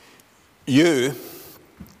You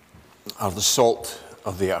are the salt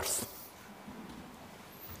of the earth.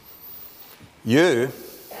 You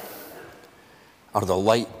are the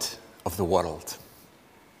light of the world.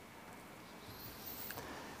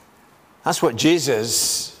 That's what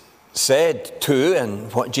Jesus said to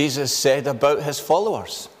and what Jesus said about his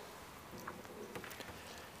followers.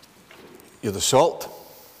 You're the salt.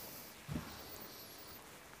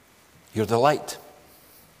 You're the light.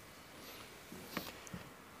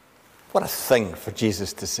 What a thing for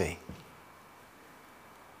Jesus to say.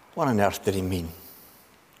 What on earth did he mean?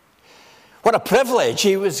 What a privilege.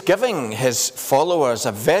 He was giving his followers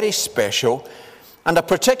a very special and a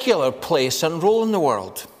particular place and role in the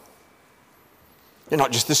world. You're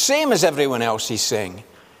not just the same as everyone else, he's saying.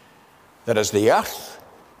 There is the earth,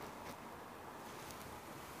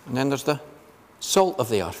 and then there's the salt of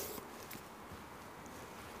the earth.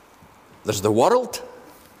 There's the world,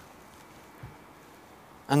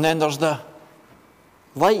 and then there's the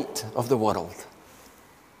light of the world.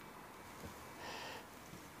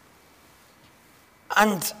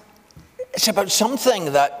 And it's about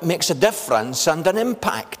something that makes a difference and an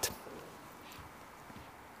impact.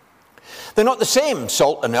 They're not the same,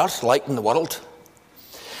 salt and earth, light in the world.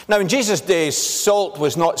 Now, in Jesus' days, salt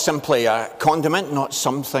was not simply a condiment, not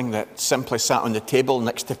something that simply sat on the table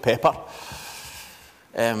next to pepper.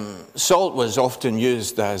 Salt was often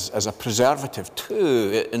used as a preservative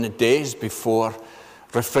too in the days before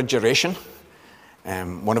refrigeration.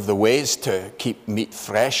 One of the ways to keep meat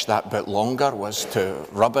fresh that bit longer was to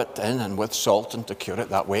rub it in and with salt and to cure it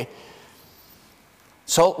that way.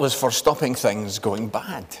 Salt was for stopping things going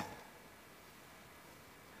bad.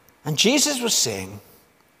 And Jesus was saying,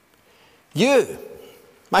 you,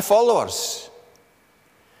 my followers,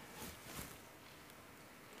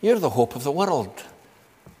 you're the hope of the world,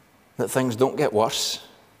 that things don't get worse.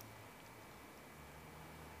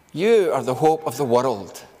 You are the hope of the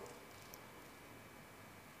world,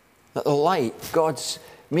 that the light, God's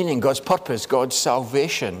meaning, God's purpose, God's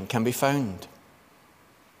salvation can be found.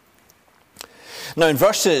 Now in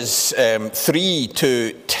verses 3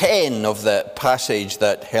 to 10 of the passage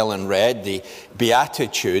that Helen read, the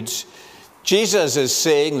Beatitudes, Jesus is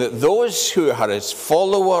saying that those who are his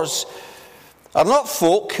followers are not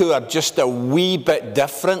folk who are just a wee bit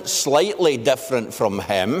different, slightly different from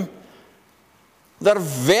him. They're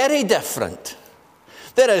very different.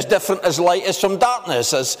 They're as different as light is from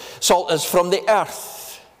darkness, as salt is from the earth.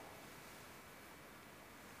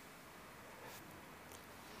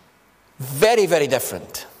 Very, very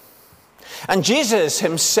different. And Jesus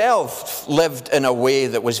himself lived in a way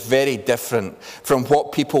that was very different from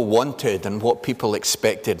what people wanted and what people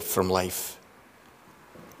expected from life.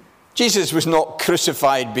 Jesus was not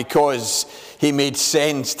crucified because he made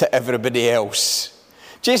sense to everybody else.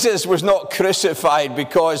 Jesus was not crucified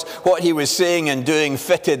because what he was saying and doing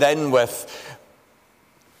fitted in with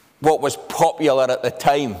what was popular at the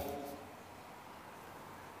time.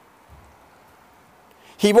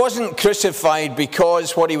 He wasn't crucified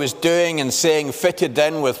because what he was doing and saying fitted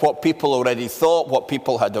in with what people already thought, what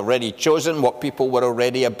people had already chosen, what people were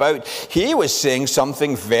already about. He was saying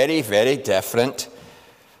something very, very different.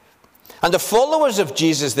 And the followers of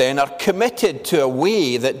Jesus then are committed to a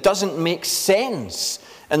way that doesn't make sense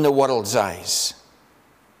in the world's eyes.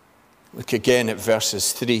 Look again at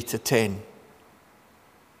verses 3 to 10.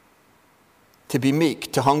 To be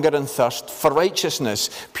meek, to hunger and thirst for righteousness,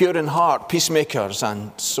 pure in heart, peacemakers,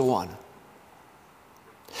 and so on.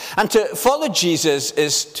 And to follow Jesus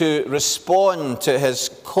is to respond to his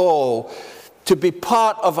call to be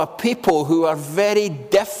part of a people who are very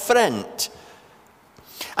different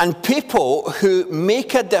and people who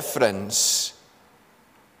make a difference.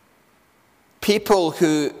 People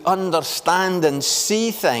who understand and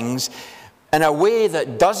see things in a way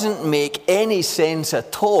that doesn't make any sense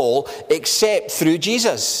at all except through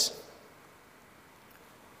Jesus.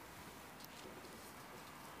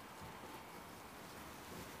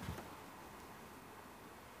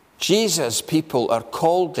 Jesus' people are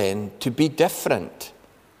called in to be different,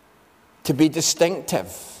 to be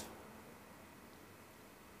distinctive.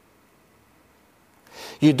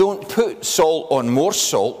 You don't put salt on more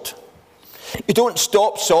salt. You don't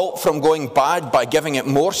stop salt from going bad by giving it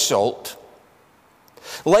more salt.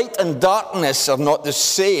 Light and darkness are not the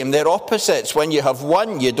same. They're opposites. When you have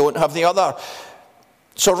one, you don't have the other.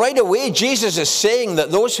 So right away, Jesus is saying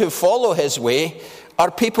that those who follow his way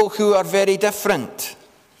are people who are very different.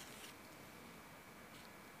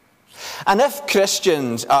 And if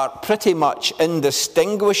Christians are pretty much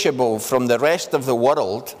indistinguishable from the rest of the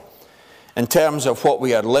world in terms of what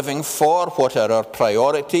we are living for, what are our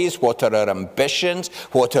priorities, what are our ambitions,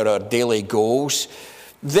 what are our daily goals,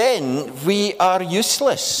 then we are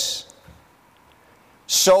useless.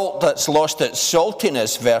 Salt that's lost its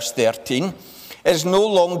saltiness, verse 13, is no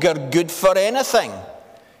longer good for anything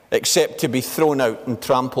except to be thrown out and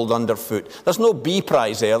trampled underfoot. There's no B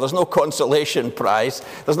prize there. There's no consolation prize.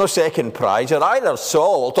 There's no second prize. You're either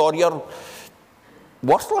salt or you're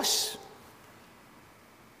worthless.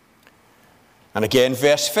 And again,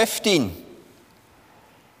 verse 15.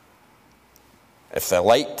 If the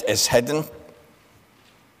light is hidden,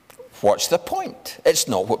 what's the point? It's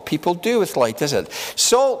not what people do with light, is it?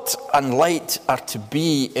 Salt and light are to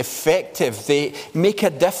be effective. They make a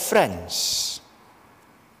difference.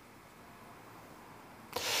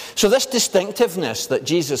 So this distinctiveness that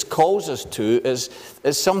Jesus calls us to is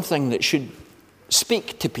something that should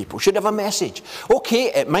speak to people, should have a message.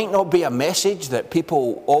 Okay, it might not be a message that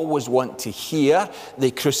people always want to hear.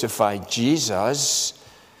 They crucified Jesus.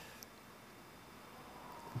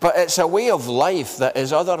 But it's a way of life that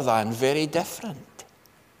is other than very different.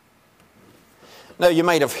 Now, you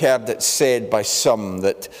might have heard it said by some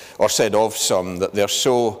that, or said of some, that they're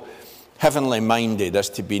so heavenly minded as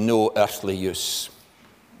to be no earthly use.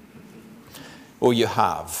 Oh, you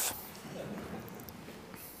have.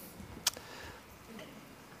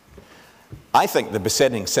 I think the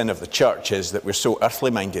besetting sin of the church is that we're so earthly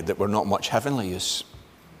minded that we're not much heavenly use.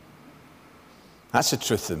 That's the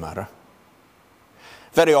truth of the matter.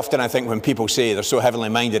 Very often I think when people say they're so heavenly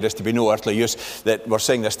minded as to be no earthly use, that we're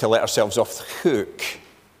saying this to let ourselves off the hook.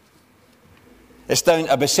 It's down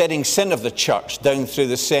a besetting sin of the church down through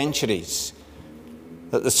the centuries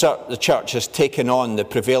that the church has taken on the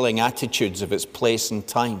prevailing attitudes of its place and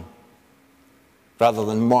time rather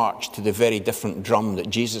than march to the very different drum that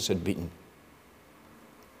Jesus had beaten.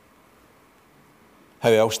 How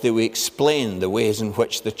else do we explain the ways in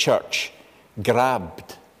which the church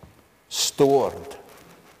grabbed, stored,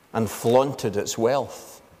 and flaunted its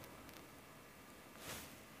wealth?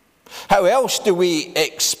 How else do we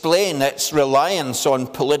explain its reliance on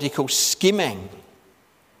political scheming,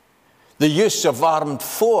 the use of armed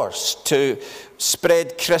force to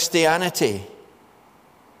spread Christianity,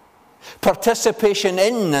 participation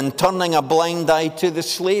in and turning a blind eye to the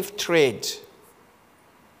slave trade,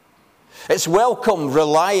 its welcome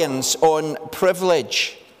reliance on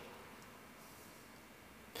privilege,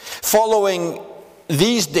 following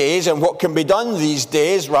these days and what can be done these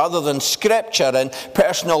days rather than scripture and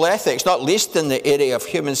personal ethics, not least in the area of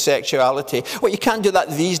human sexuality. Well, you can't do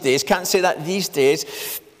that these days, can't say that these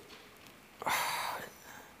days.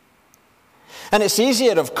 And it's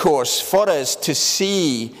easier, of course, for us to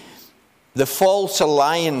see the false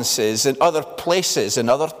alliances in other places and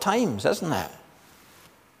other times, isn't it?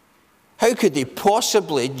 How could they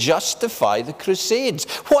possibly justify the Crusades?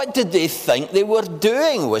 What did they think they were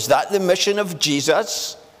doing? Was that the mission of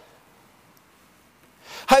Jesus?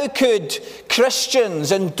 How could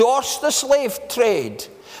Christians endorse the slave trade?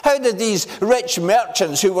 How did these rich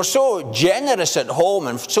merchants who were so generous at home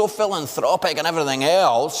and so philanthropic and everything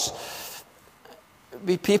else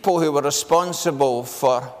be people who were responsible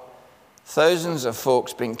for thousands of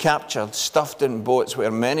folks being captured, stuffed in boats where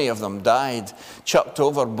many of them died, chucked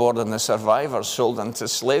overboard, and the survivors sold into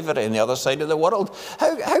slavery on the other side of the world?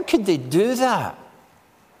 How could they do that?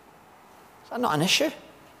 Is that not an issue?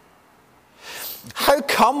 How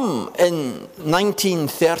come in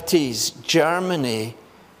 1930s Germany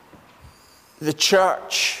the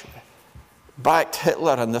church backed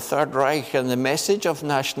Hitler and the Third Reich and the message of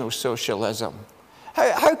National Socialism?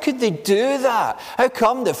 How could they do that? How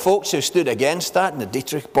come the folks who stood against that, and the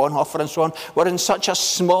Dietrich Bonhoeffer and so on, were in such a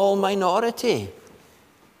small minority?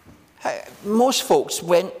 Most folks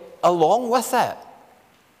went along with it.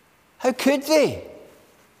 How could they?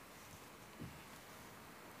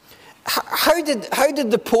 How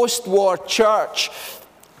did the post-war church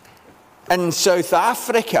in South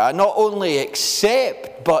Africa not only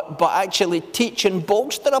accept, but actually teach and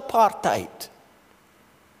bolster apartheid?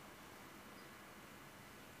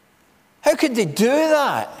 How could they do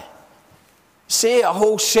that? Say a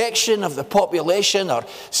whole section of the population are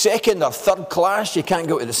second or third class, you can't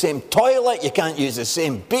go to the same toilet, you can't use the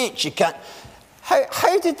same beach, you can't...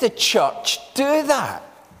 How did the church do that?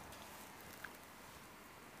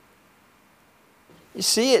 You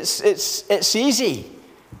see, it's easy,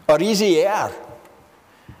 or easier,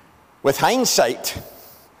 with hindsight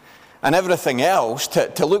and everything else,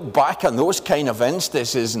 to look back on those kind of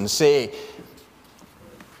instances and say,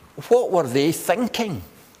 what were they thinking?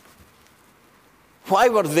 Why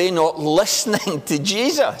were they not listening to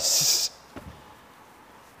Jesus?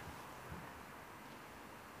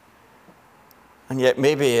 And yet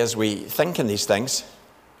maybe as we think in these things,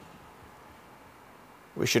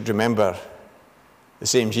 we should remember The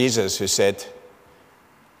same Jesus who said,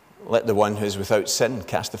 "Let the one who is without sin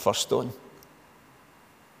cast the first stone."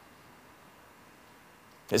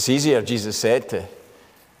 It's easier, Jesus said, to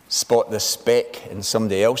spot the speck in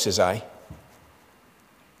somebody else's eye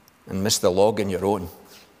and miss the log in your own.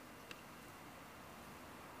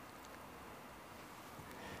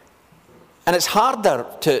 And it's harder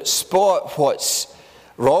to spot what's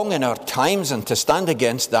wrong in our times and to stand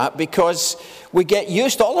against that because we get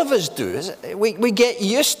used, all of us do, we get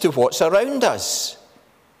used to what's around us.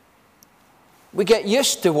 We get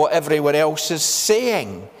used to what everyone else is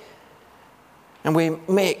saying. And we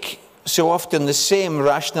make so often the same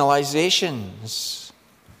rationalizations.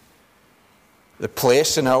 The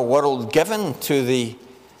place in our world given to the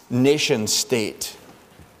nation state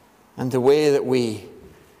and the way that we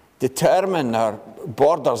determine our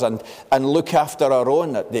borders and look after our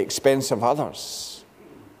own at the expense of others.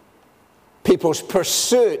 People's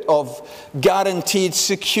pursuit of guaranteed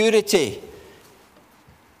security,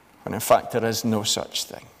 when in fact there is no such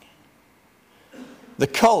thing. The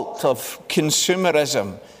cult of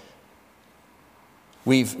consumerism,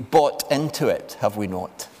 we've bought into it, have we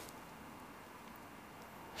not?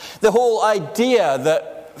 The whole idea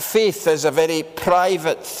that faith is a very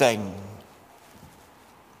private thing.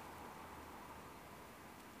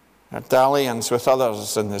 Our dalliance with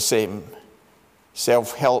others in the same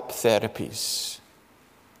self-help therapies,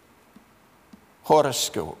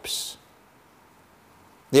 horoscopes,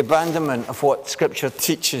 the abandonment of what Scripture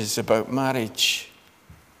teaches about marriage,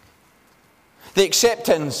 the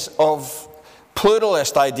acceptance of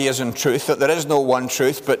pluralist ideas and truth, that there is no one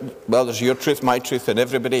truth, but, well, there's your truth, my truth, and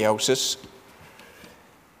everybody else's.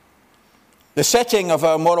 The setting of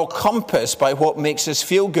our moral compass by what makes us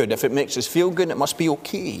feel good. If it makes us feel good, it must be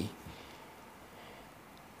okay.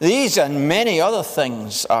 These and many other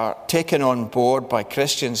things are taken on board by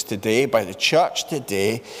Christians today, by the church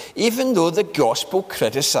today, even though the gospel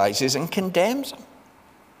criticizes and condemns them.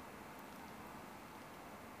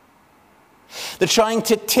 They're trying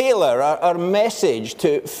to tailor our message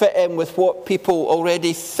to fit in with what people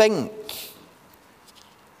already think.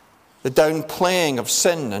 The downplaying of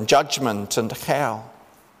sin and judgment and hell.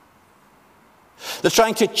 They're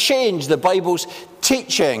trying to change the Bible's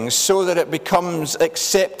teaching so that it becomes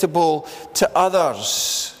acceptable to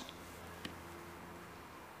others.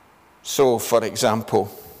 So, for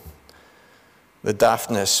example, the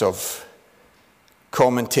daftness of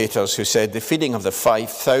commentators who said the feeding of the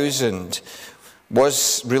 5,000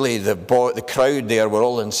 was really the crowd there were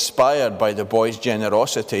all inspired by the boys'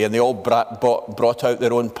 generosity, and they all brought out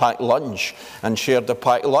their own packed lunch and shared the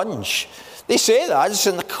packed lunch. They say that, it's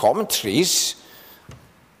in the commentaries.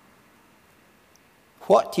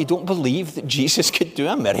 What? You don't believe that Jesus could do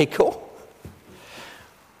a miracle?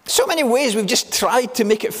 So many ways we've just tried to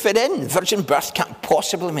make it fit in. Virgin birth can't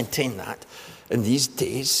possibly maintain that in these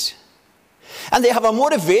days. And they have a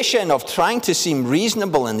motivation of trying to seem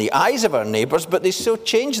reasonable in the eyes of our neighbours, but they so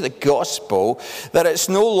change the gospel that it's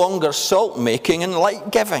no longer salt-making and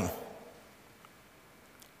light-giving.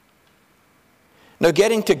 Now,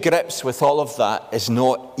 getting to grips with all of that is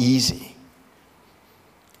not easy.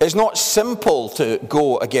 It's not simple to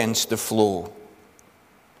go against the flow.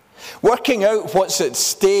 Working out what's at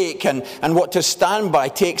stake and what to stand by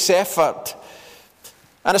takes effort.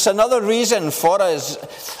 And it's another reason for us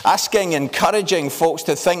asking, encouraging folks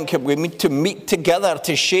to think we need to meet together,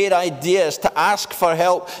 to share ideas, to ask for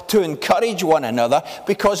help, to encourage one another,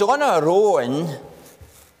 because on our own,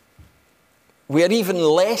 we are even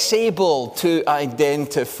less able to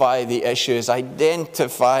identify the issues,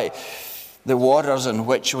 identify the waters in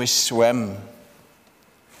which we swim.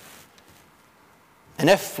 And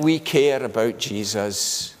if we care about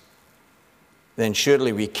Jesus, then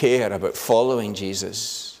surely we care about following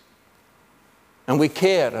Jesus. And we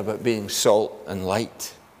care about being salt and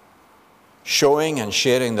light, showing and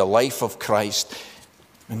sharing the life of Christ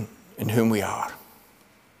in whom we are.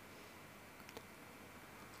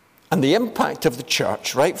 And the impact of the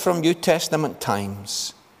church, right from New Testament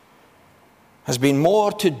times, has been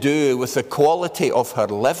more to do with the quality of her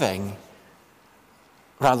living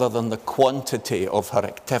rather than the quantity of her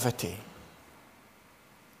activity.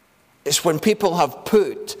 It's when people have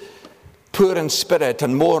put poor in spirit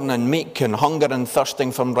and mourn and meek and hunger and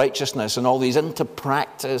thirsting from righteousness and all these into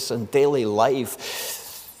practice and daily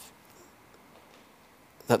life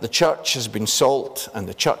that the church has been salt and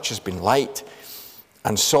the church has been light,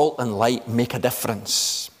 and salt and light make a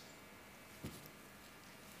difference.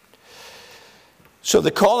 So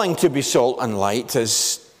the calling to be salt and light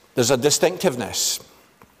there's a distinctiveness.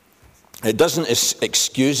 It doesn't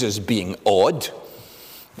excuse us being odd.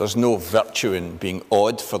 There's no virtue in being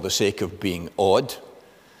odd for the sake of being odd.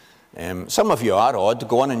 Some of you are odd.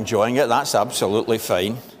 Go on enjoying it. That's absolutely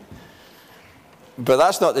fine. But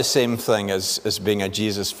that's not the same thing as being a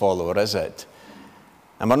Jesus follower, is it?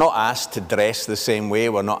 And we're not asked to dress the same way.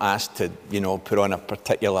 We're not asked to, put on a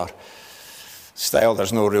particular style.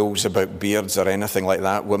 There's no rules about beards or anything like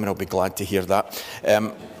that. Women will be glad to hear that.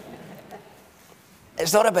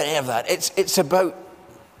 It's not about any of that. It's about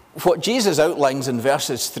what Jesus outlines in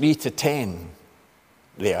verses 3 to 10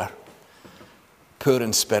 there. Poor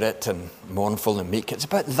in spirit and mournful and meek. It's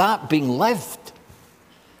about that being lived.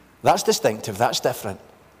 That's distinctive. That's different.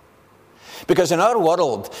 Because in our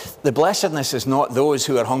world, the blessedness is not those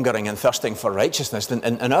who are hungering and thirsting for righteousness.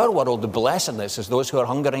 In our world, the blessedness is those who are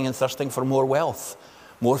hungering and thirsting for more wealth,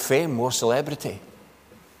 more fame, more celebrity.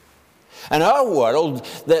 In our world,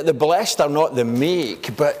 the blessed are not the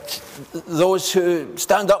meek, but those who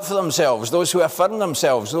stand up for themselves, those who affirm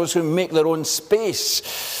themselves, those who make their own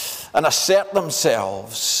space and assert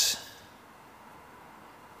themselves.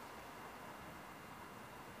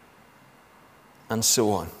 And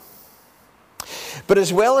so on. But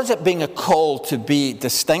as well as it being a call to be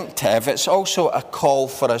distinctive, it's also a call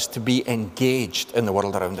for us to be engaged in the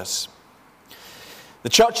world around us. The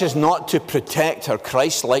church is not to protect her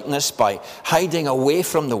Christ-likeness by hiding away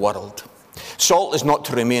from the world. Salt is not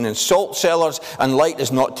to remain in salt cellars, and light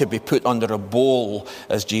is not to be put under a bowl,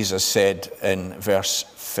 as Jesus said in verse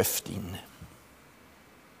 15.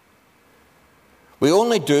 We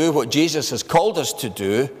only do what Jesus has called us to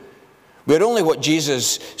do. We're only what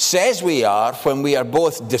Jesus says we are when we are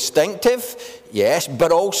both distinctive, yes,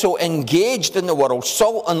 but also engaged in the world.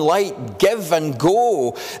 Salt and light give and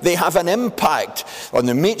go. They have an impact on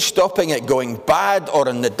the meat stopping it going bad or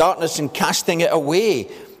on the darkness and casting it away.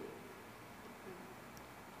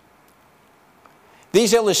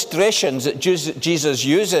 These illustrations that Jesus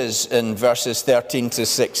uses in verses 13 to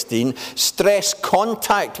 16 stress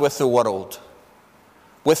contact with the world,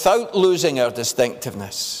 without losing our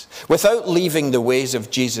distinctiveness, without leaving the ways of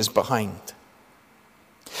Jesus behind.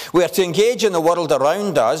 We are to engage in the world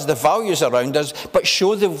around us, the values around us, but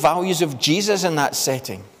show the values of Jesus in that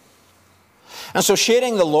setting. And so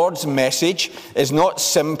sharing the Lord's message is not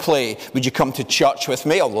simply, would you come to church with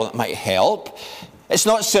me, although it might help. It's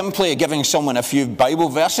not simply giving someone a few Bible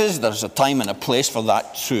verses. There's a time and a place for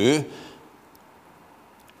that too.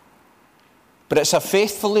 But it's a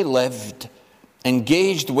faithfully lived,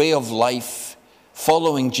 engaged way of life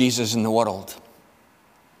following Jesus in the world.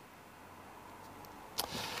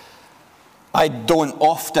 I don't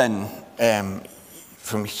often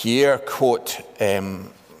from here quote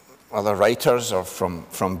other writers or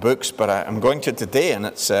from books, but I'm going to today, and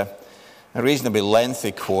it's a reasonably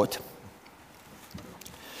lengthy quote.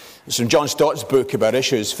 It's from John Stott's book about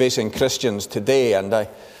issues facing Christians today, and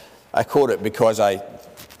I quote it because I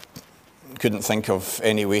couldn't think of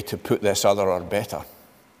any way to put this other or better.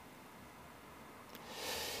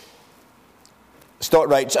 Stott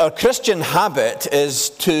writes, our Christian habit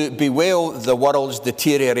is to bewail the world's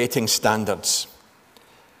deteriorating standards.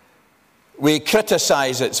 We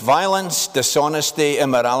criticize its violence, dishonesty,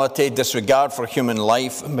 immorality, disregard for human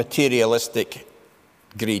life, and materialistic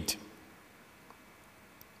greed.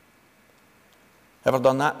 Ever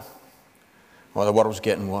done that? Well, the world's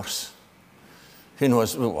getting worse. Who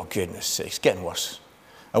knows? Oh, goodness sake, it's getting worse.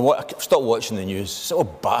 Stop watching the news. It's so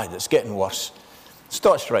bad, it's getting worse.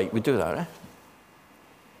 Stott's right, we do that, eh?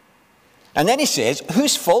 And then he says,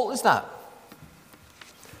 whose fault is that?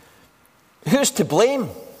 Who's to blame?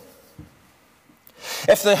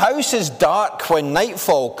 If the house is dark when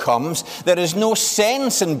nightfall comes, there is no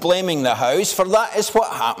sense in blaming the house, for that is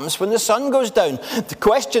what happens when the sun goes down. The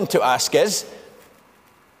question to ask is,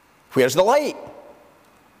 where's the light?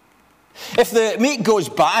 If the meat goes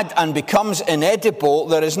bad and becomes inedible,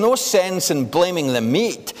 there is no sense in blaming the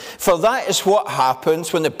meat, for that is what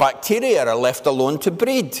happens when the bacteria are left alone to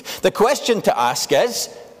breed. The question to ask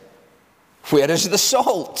is, where is the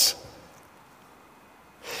salt?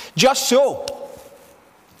 Just so,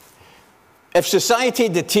 if society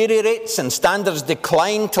deteriorates and standards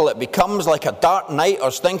decline till it becomes like a dark night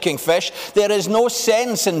or stinking fish, there is no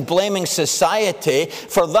sense in blaming society,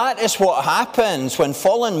 for that is what happens when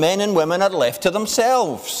fallen men and women are left to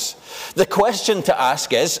themselves. The question to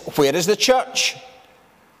ask is, where is the church?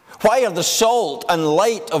 Why are the salt and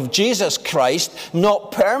light of Jesus Christ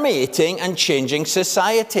not permeating and changing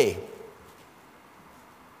society?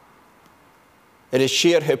 It is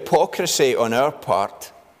sheer hypocrisy on our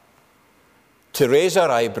part to raise our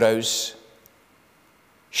eyebrows,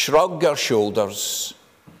 shrug our shoulders,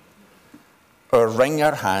 or wring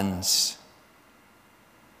our hands.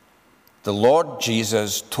 The Lord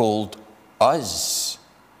Jesus told us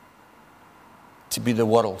to be the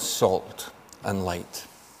world's salt and light.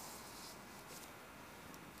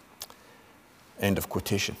 End of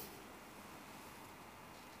quotation.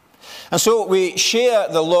 And so we share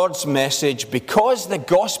the Lord's message because the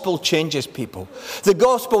gospel changes people. The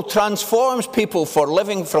gospel transforms people from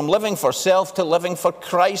living for self to living for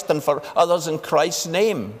Christ and for others in Christ's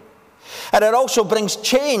name. And it also brings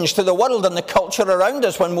change to the world and the culture around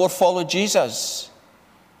us when more follow Jesus.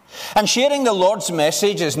 And sharing the Lord's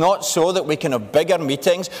message is not so that we can have bigger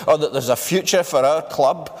meetings or that there's a future for our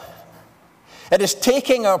club. It is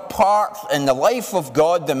taking our part in the life of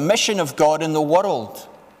God, the mission of God in the world.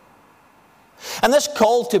 And this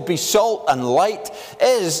call to be salt and light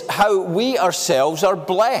is how we ourselves are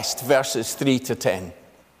blessed, verses 3 to 10.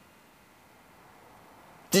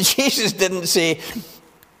 Jesus didn't say,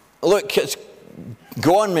 look,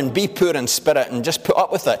 go on and be poor in spirit and just put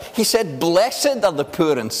up with it. He said, blessed are the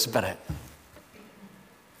poor in spirit.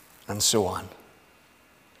 And so on.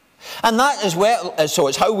 And that is so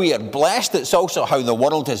it's how we are blessed. It's also how the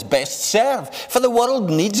world is best served. For the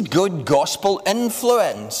world needs good gospel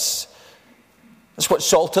influence. That's what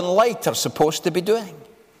salt and light are supposed to be doing.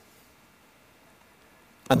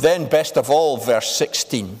 And then, best of all, verse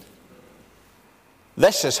 16.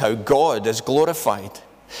 This is how God is glorified.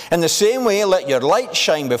 In the same way, let your light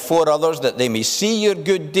shine before others, that they may see your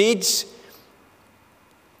good deeds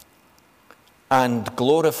and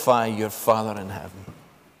glorify your Father in heaven.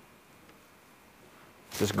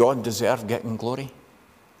 Does God deserve getting glory?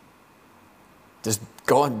 Does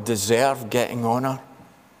God deserve getting honor?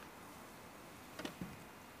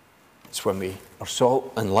 It's when we are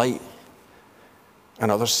salt and light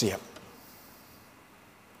and others see it.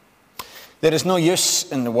 There is no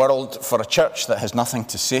use in the world for a church that has nothing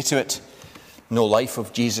to say to it, no life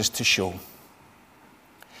of Jesus to show.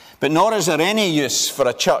 But nor is there any use for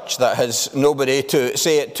a church that has nobody to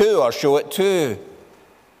say it to or show it to.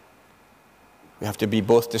 We have to be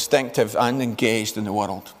both distinctive and engaged in the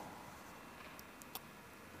world.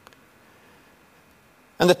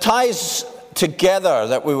 And the ties together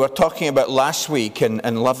that we were talking about last week in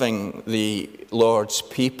loving the Lord's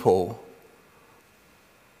people,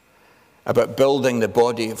 about building the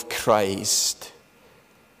body of Christ,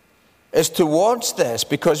 is towards this,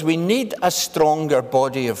 because we need a stronger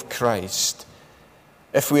body of Christ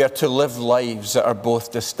if we are to live lives that are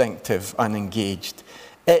both distinctive and engaged.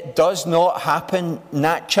 It does not happen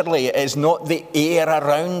naturally. It is not the air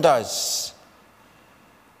around us.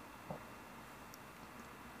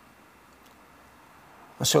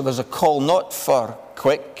 So there's a call not for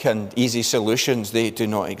quick and easy solutions. They do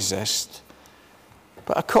not exist.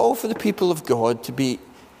 But a call for the people of God to be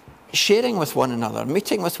sharing with one another,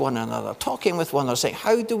 meeting with one another, talking with one another, saying,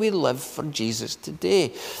 how do we live for Jesus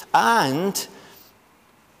today? And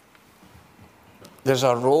there's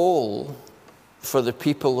a role for the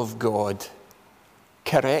people of God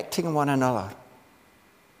correcting one another.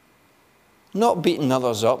 Not beating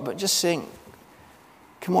others up, but just saying,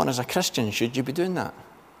 come on, as a Christian, should you be doing that?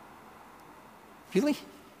 Really?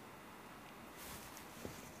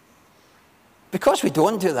 Because we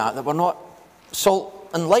don't do that we're not salt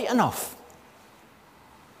and light enough.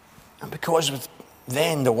 And because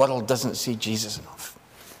then the world doesn't see Jesus enough.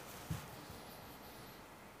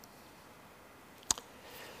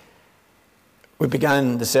 We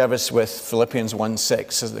began the service with Philippians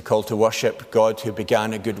 1:6 as the call to worship. God who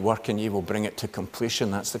began a good work in you will bring it to completion.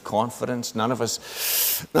 That's the confidence. None of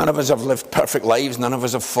us have lived perfect lives. None of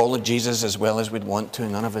us have followed Jesus as well as we'd want to.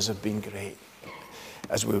 None of us have been great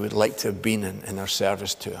as we would like to have been in our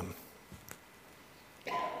service to him.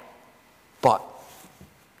 But,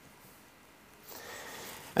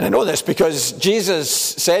 and I know this because Jesus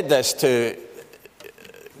said this to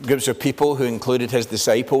groups of people who included his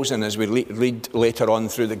disciples, and as we read later on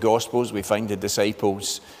through the Gospels, we find the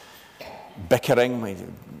disciples bickering,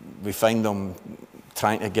 we find them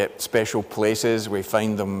trying to get special places, we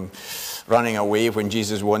find them running away when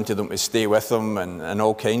Jesus wanted them to stay with him, and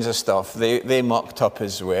all kinds of stuff. They mucked up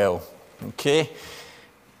as well, okay?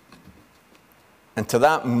 And to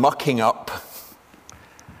that mucking up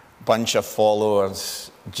bunch of followers,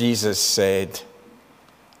 Jesus said,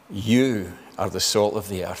 you are the salt of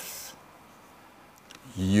the earth.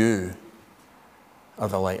 You are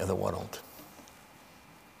the light of the world.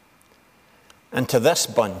 And to this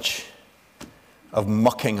bunch of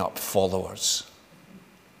mucking up followers,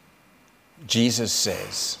 Jesus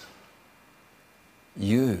says,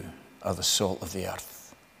 you are the salt of the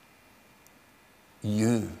earth.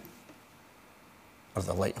 You are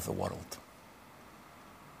the light of the world.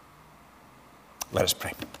 Let us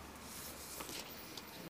pray.